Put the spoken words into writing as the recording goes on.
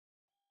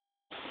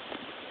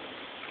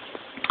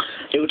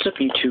Hey, what's up,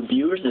 YouTube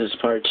viewers? This is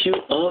part 2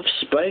 of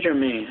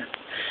Spider-Man.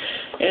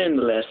 And in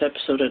the last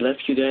episode, I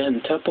left you guys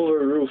on top of a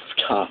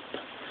rooftop.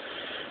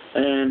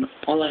 And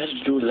all I had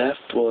to do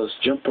left was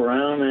jump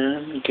around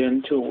and get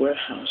into a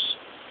warehouse.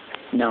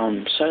 Now I'm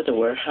inside the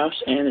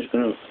warehouse, and there's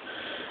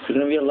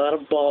gonna be a lot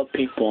of bald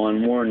people.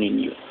 I'm warning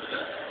you.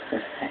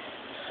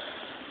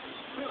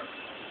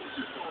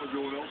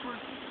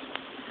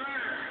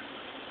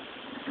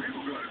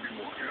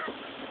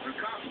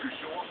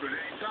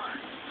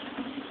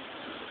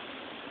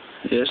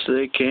 Yes,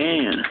 they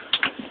can.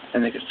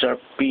 And they can start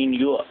beating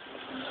you up.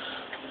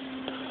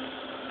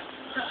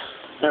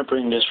 I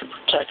bring this for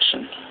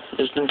protection,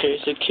 just in case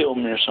they kill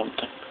me or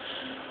something.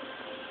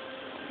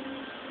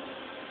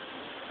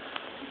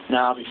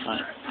 Now I'll be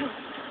fine.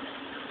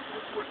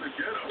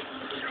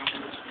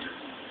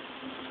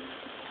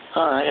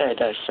 Oh, that guy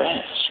died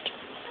fast.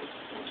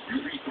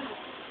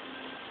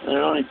 There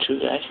are only 2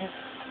 guys here.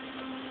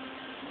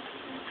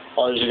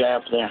 Oh, there's a guy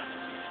up there.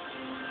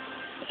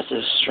 That's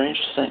the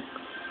strangest thing.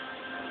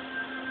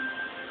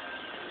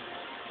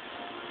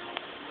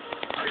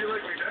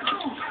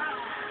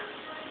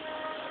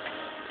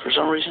 For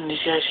some reason, these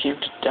guys seem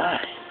to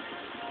die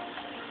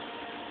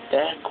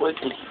that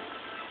quickly.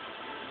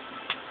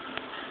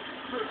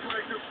 Looks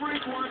like the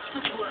freak wants to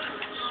play.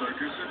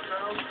 Circus in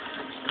town?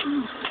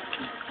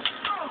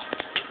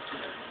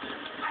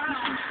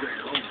 Stay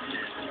home,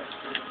 kid.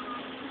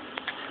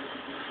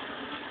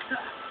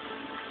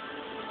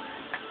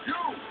 Yo!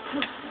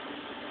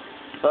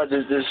 Oh,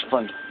 this is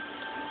fun.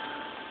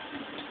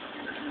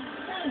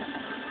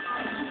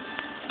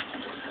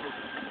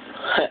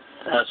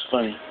 That's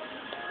funny.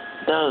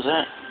 What was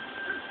that?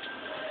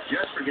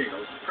 Just for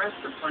giggles, press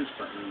the punch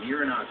button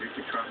near an object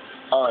to try.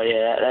 Oh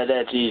yeah,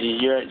 that's easy.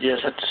 You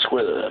just have to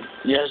square them.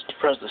 You have to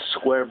press the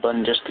square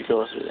button just to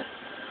go through there.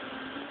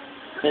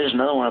 There's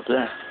another one up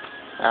there.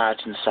 Ah,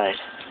 it's inside.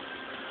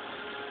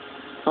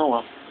 Oh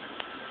well.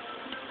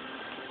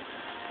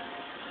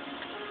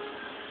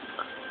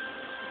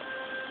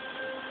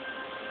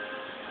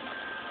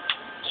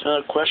 There's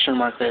another question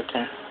mark right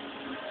there.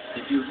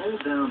 If you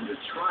hold down the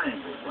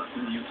triangle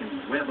button, you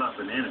can web up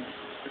an enemy.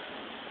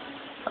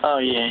 Oh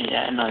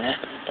yeah, I know that.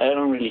 I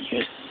don't really use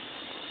it.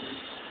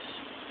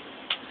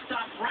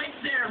 Stop right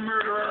there,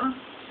 murderer!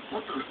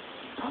 What the?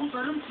 Don't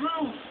let him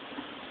through!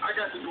 I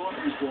got the door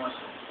for boss.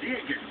 He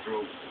ain't getting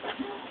through.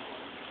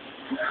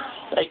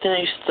 I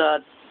think he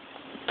thought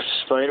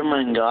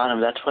Spider-Man got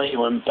him. That's why he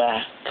went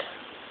back.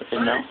 You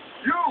know? Hey,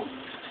 you!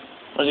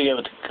 What's he get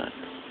with the gun?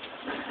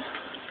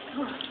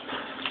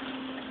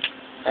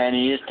 And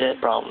he is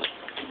dead, probably.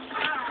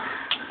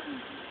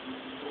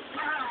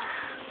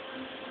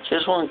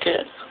 Just one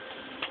kid.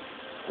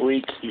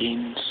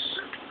 Weaklings.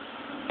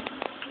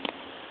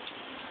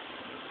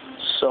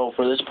 So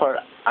for this part,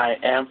 I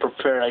am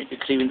prepared. You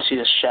can even see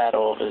the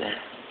shadow over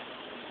there.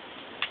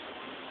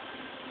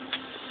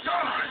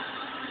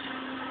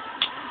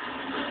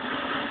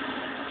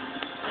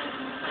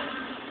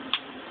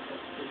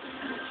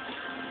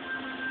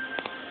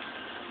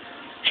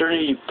 Sure,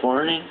 he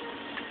burning?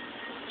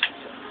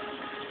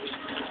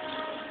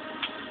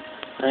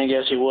 I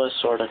guess he was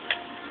sort of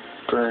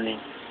burning.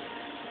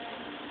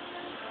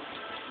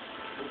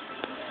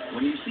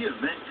 When you see a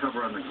vent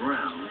cover on the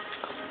ground...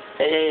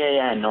 Hey,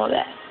 I know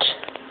that.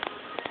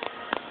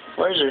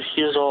 Where's there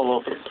fuse all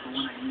over the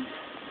place?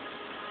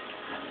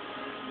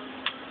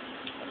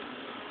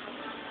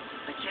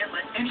 I can't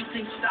let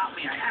anything stop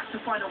me. I have to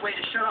find a way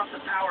to shut off the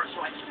power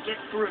so I can get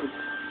through.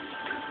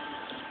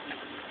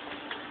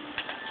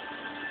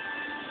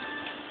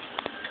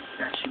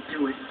 That should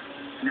do it.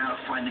 Now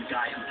to find the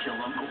guy who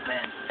killed Uncle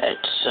Ben. That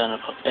son of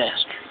a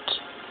bastard.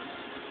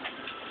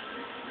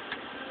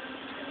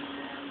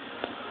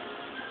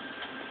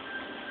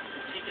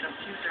 Taking a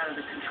fuse out of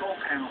the control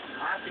panel.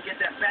 I'll have to get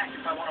that back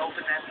if I want to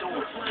open that door.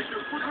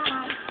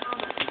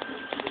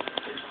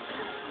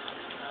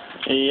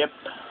 Yep.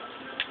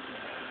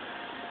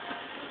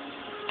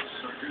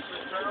 Circus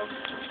in town?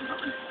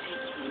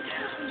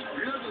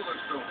 He doesn't look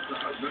so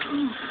bad,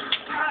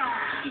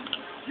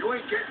 You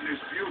ain't getting this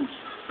fuse.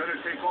 Better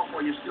take off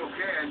while you still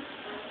can.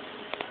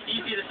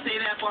 Easy to say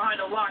that behind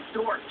a locked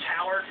door,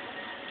 coward.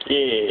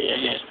 Yeah, I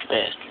guess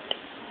bastard.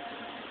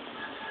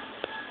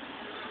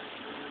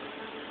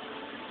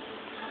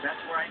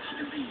 That's where I need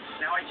to be.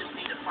 Now I just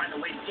need to find a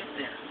way to get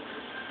there.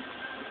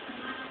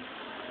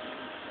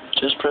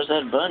 Just press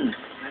that button.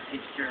 That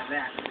takes care of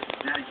that.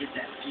 Now to get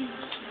that fuse.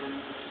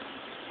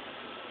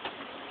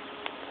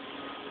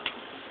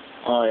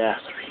 Oh yeah,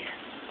 through here.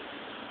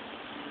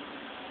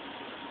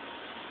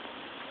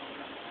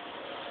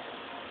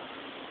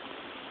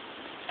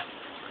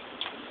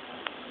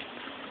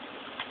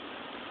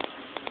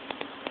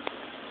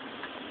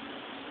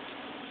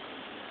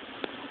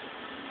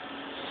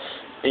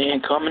 The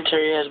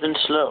commentary has been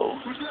slow.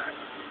 Who's that?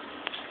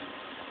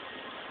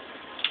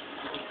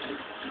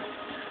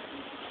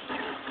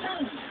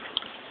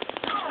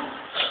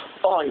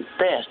 Oh, you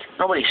bastard.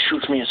 Nobody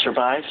shoots me and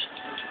survives.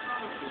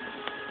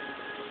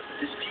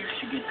 This fuse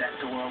should get that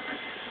door open.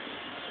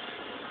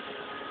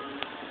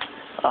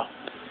 Oh.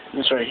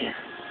 It's right here.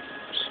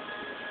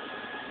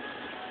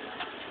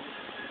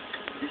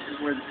 This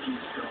is where the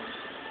piece goes.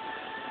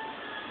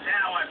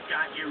 Now I've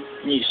got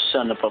you. You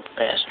son of a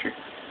bastard.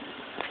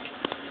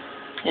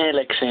 Yeah, I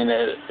like saying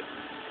that. It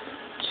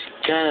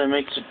kind of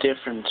makes a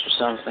difference or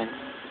something.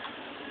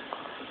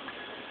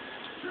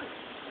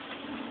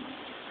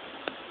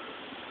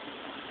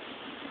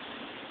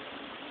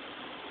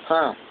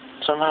 Huh.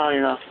 Somehow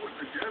you're not.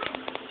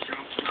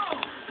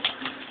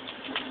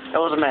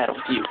 What's the matter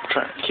with you?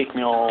 Trying to kick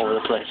me all over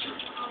the place.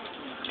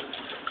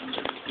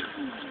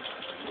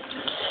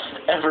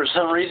 And for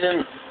some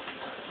reason,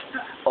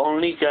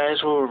 only guys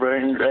who were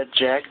wearing red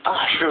jacket.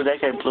 Ah, sure,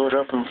 that guy blew it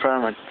up in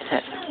front of my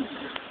head.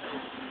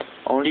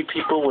 Only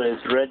people with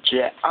red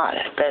jacket. Ah,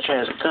 that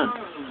bastard has a gun.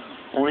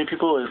 Only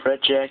people with red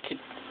jacket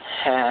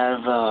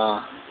have,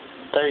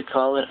 what do you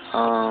call it?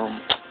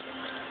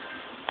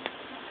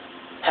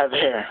 Have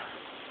hair.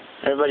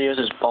 Everybody else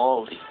is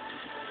baldy.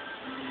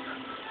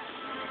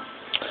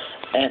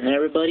 And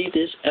everybody,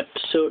 this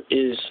episode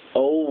is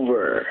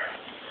over.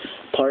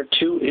 Part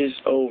 2 is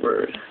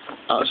over.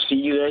 I'll see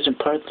you guys in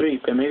part 3,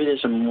 but maybe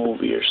there's a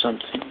movie or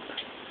something.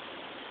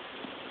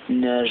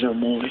 No, there's no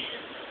movie.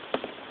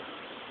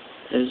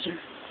 Is there?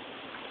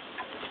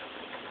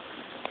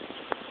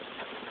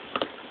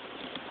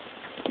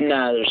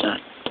 Nah, there's not.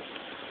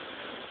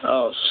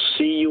 I'll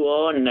see you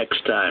all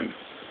next time.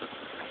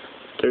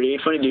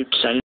 38 Funny Dude signing.